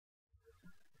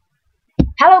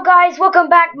Hello guys, welcome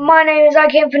back. My name is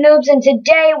iCameForNoobs and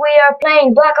today we are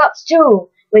playing Black Ops 2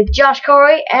 with Josh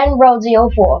Corey and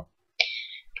Roadzy04.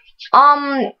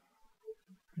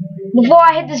 Before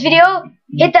I hit this video,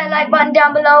 hit that like button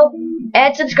down below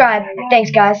and subscribe. Thanks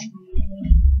guys.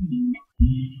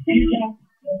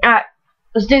 Alright,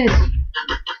 let's do this.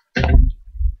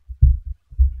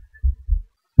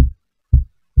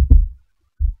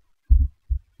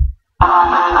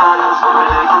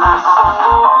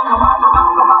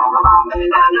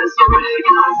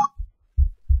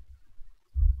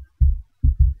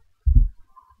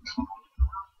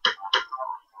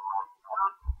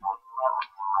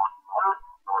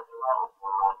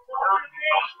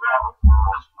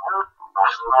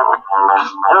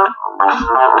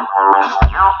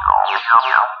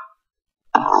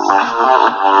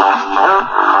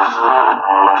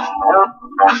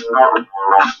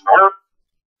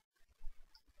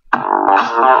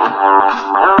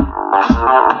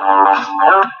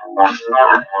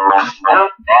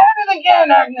 They had it again,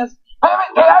 Agnes.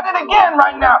 They had it again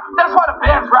right now. That's why the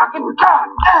band's rocking. God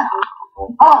damn.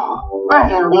 Oh,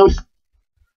 man. At least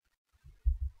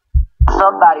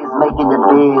somebody's making the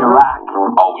bed rock.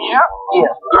 Oh, yeah?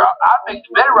 Yeah. Girl, I make the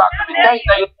bed rock every day.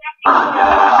 I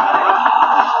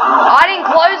didn't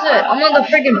close it. I'm on the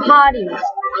freaking party.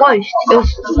 Closed. It was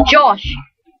Josh.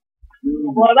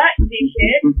 Well, that's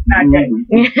dickhead. No, joking.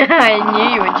 I knew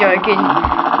you were joking.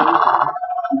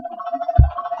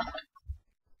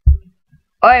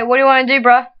 Alright, what do you want to do,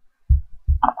 bruh?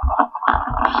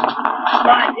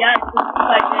 Right, yeah, it's just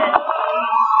like that.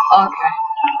 Okay.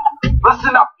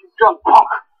 Listen up, you dumb punk.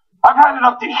 I've had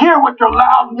enough to hear with your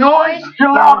loud Noise,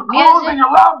 your loud music, clothes, and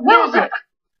your loud music.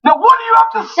 Now, what do you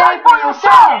have to say for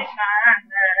yourself?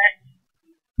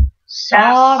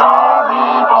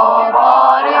 Sorry for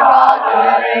body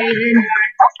rocking.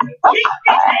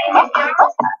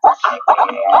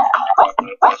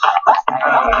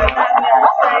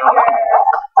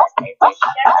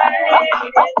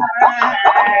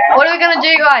 What are we gonna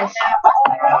do, guys?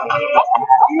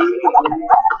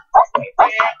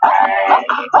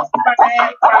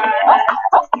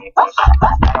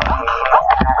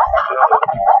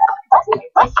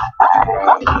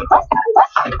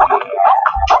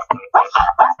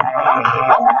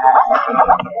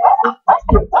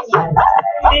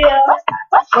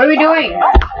 What are we doing?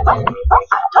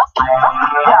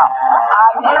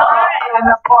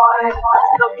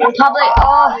 Public,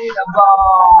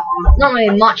 not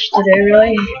really much to do,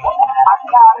 really.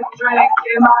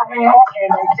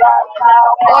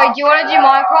 Oh, do you want to do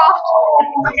Minecraft?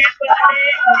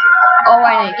 Oh,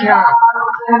 wait, no, you can't.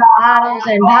 Paddles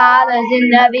and paddles in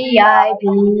the VIP.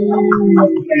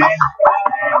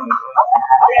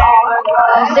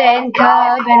 Us and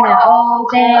Cub and the all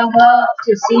tank up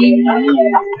to see.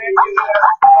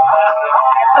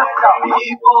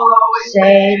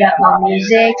 Say that my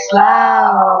music's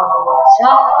loud.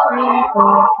 Sorry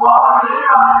for party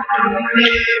rocking.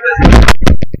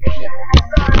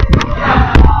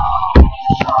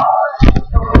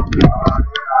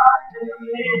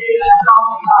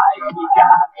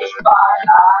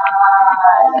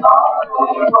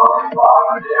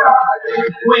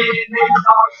 When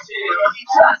exhausted, we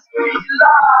just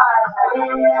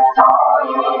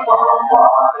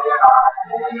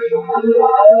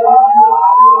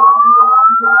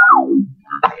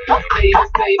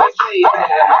baby,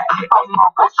 I'm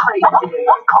Uncle Crazy.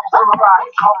 I'm so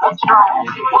right, I'm strong.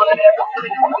 Whatever we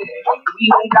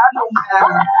ain't got no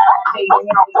matter.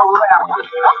 Hating on the rappers.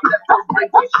 Let the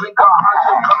breakers drink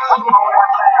 100 bucks on that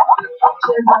master.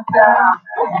 Check my down.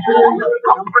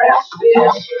 I'm fresh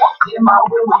fish. In my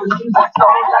will with the music so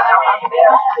loud. I'm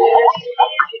there fish.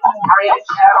 Red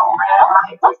shadow, red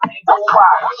light with people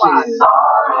watching.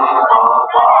 Sorry,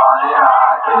 nobody.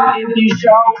 If you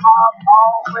show up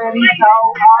already know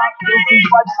up, this is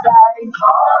what you say.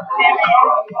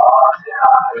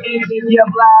 If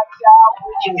you're blacked out,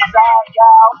 you sag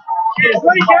out, this is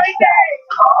what you say.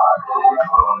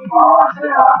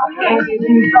 If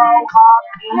you go up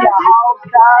in your house,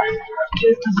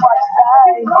 this is what you say.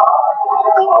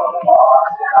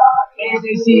 If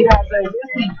you see that's a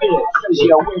whiskey fit, cause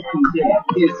you're whiskey dead,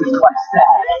 this is what you say.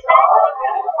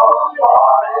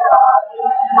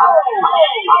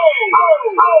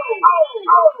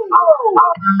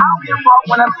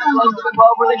 When I'm close to the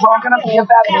club, really drunk and I see a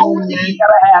fat fool. You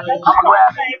gotta have it. I'ma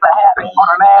grab it. It's a habit. On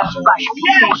her man, she's like,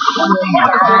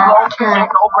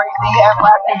 go crazy, ass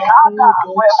plastic.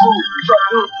 Red food, truck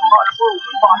food, hot food,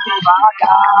 party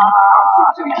vodka.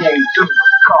 I'm to the game too.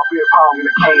 Call beer pong and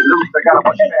I can't lose. I got a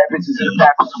bunch of bad bitches in the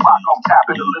back with some rock on top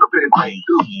and a little bit of green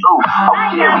juice. Oh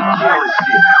yeah, we killing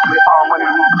shit. We're all money,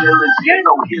 we killing shit.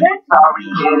 So here's the sorry,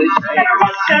 get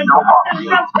it. No more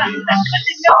feelings.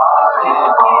 Sorry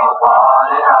for what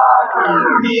it happened.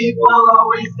 People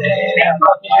always say that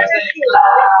my music's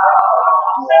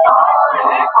loud.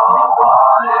 Sorry for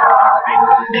what it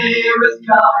happened. Neighbors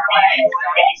complain,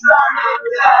 turn it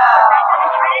down.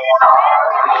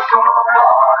 Sorry for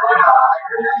what it happened.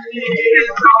 It's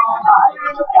alright,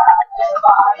 you got to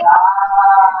my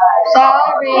eyes.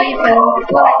 Sorry for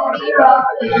what we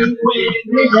rockin' with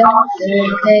the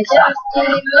they just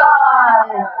take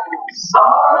life.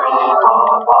 Sorry for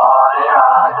what it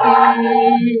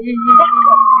happened.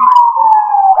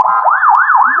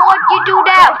 What you do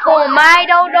that for, mate?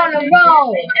 Out on the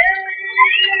road.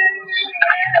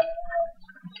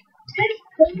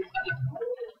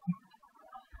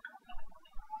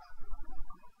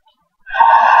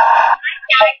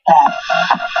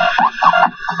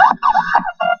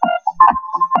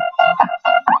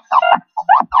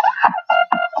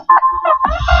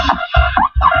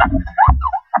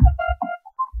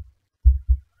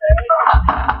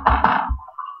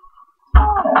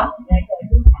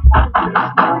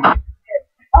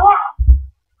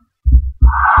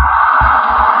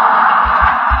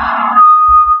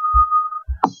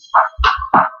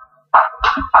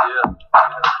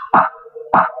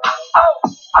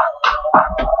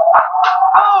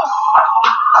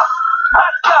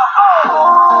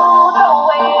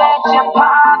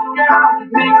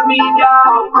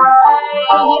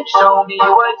 Show me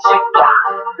what you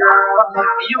got, girl.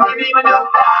 You can even do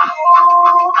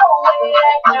the way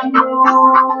that you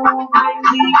move makes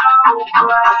me go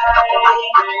crazy.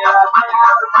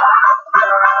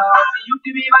 Girl, you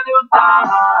can be my new thing.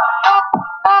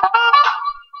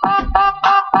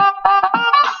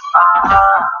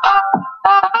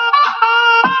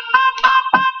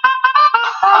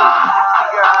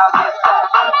 Girl, get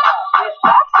sexy. Get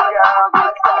sexy, girl,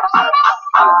 get sexy.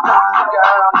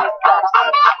 Girl, get sexy.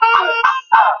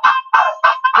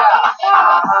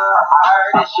 I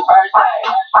heard it's your birthday.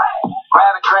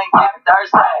 Grab a drink, get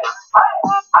thirsty.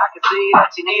 I can see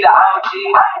that you need an OG.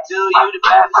 I can do you the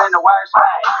best and the worst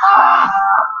way.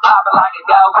 Pop it like a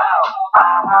go-go.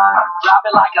 Drop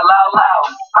it like a low-low.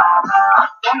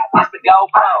 It's the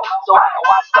GoPro, so I can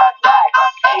watch that back.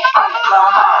 HD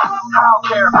slow-mo. I don't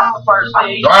care about the first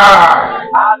date.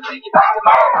 I'll take you back to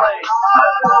my place.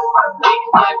 We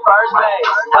can get first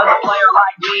base. Cause a player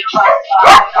like me tries to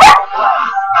play all play.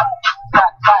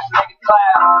 Clap, clap, make it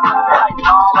clap. Lights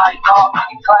on, lights off,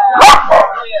 make it clap.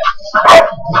 Yeah,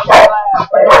 make it clap.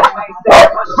 But it makes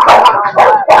sense, push it on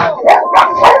clap.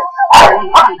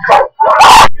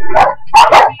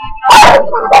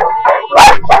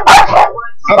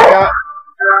 Okay.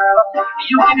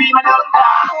 You can be my new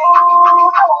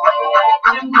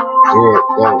Good,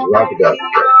 wrap it up.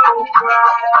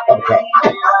 Okay.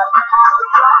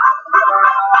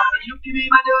 You can be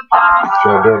my new thing.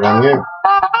 Should I do it on you?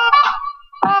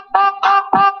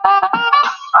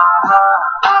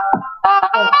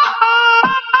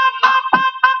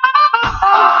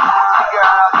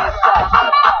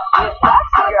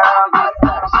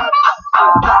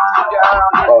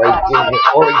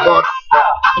 Oh, he got.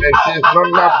 There's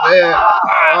nothing up there.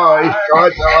 Oh, he's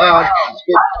tried so hard. It's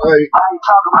good to see.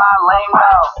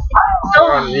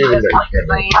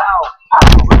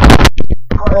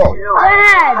 Oh, you oh.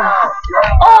 Dad!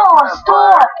 Oh,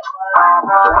 stop!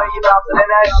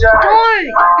 Stop!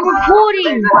 I'm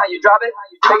recording! How you drop it,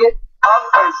 pick it up,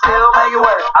 and still make it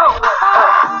work. Oh!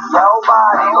 Your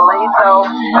body lethal.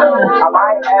 I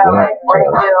might have a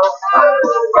brain kill.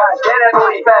 God damn that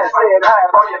booty fast, sitting high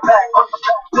up on your back.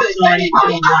 Make it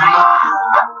clap.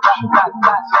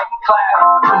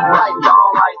 Lights on,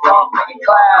 lights off, make it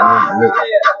clap.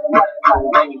 Yeah,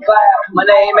 make it clap. My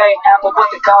name ain't Apple, but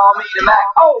they call me the Mac.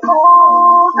 Oh,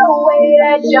 the way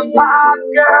that you pop,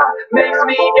 girl, makes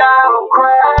me go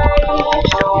crazy.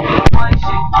 Show me what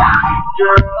you got,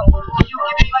 girl. You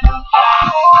can be my new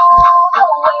thing. The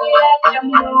way that you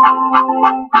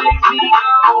move makes me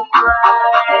go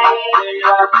crazy.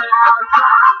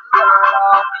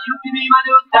 Girl, you can be my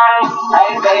new thing.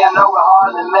 Hey, babe, I know we're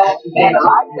hard to met, and I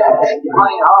like that. You're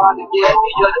playing hard to get,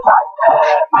 you're the type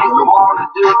that makes me wanna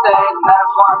do things, and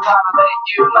that's why I'm trying to make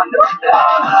you my new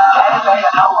thing. Hey, babe,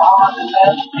 I know we're hard to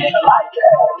met, and I like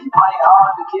that. You're playing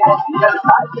hard to yes, yes,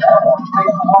 I can. Make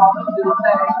you wanna do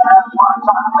things. That's why I'm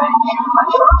trying to make you my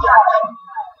sunshine.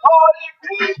 Party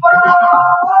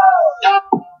people!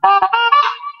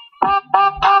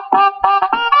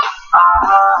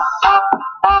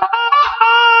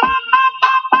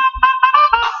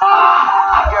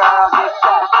 Girl, get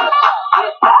back.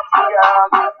 Get back, girl,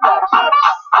 get back.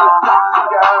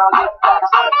 Girl, get back.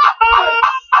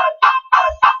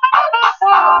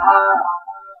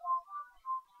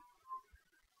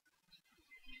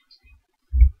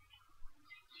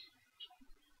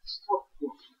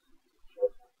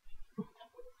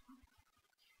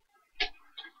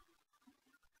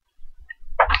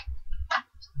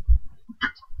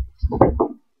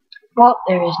 Well,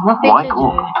 there is nothing Why to do.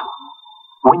 cook?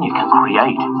 When you can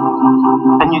create.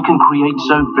 And you can create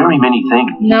so very many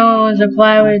things. No one's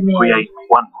reply with me. Create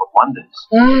one-pot wonders.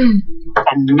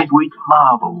 And midweek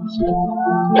marvels.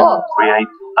 What? Create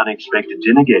unexpected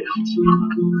dinner guests.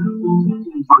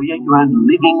 Create your own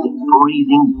living,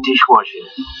 breathing dishwasher.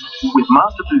 With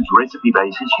Master Foods recipe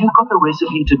bases, you've got the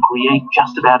recipe to create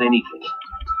just about anything.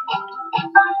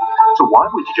 So why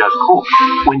would you just cook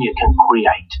when you can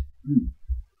create?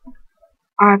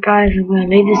 Alright guys, I'm going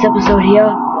to leave this episode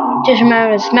here. Just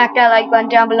remember to smack that like button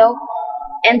down below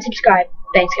and subscribe.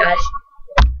 Thanks guys.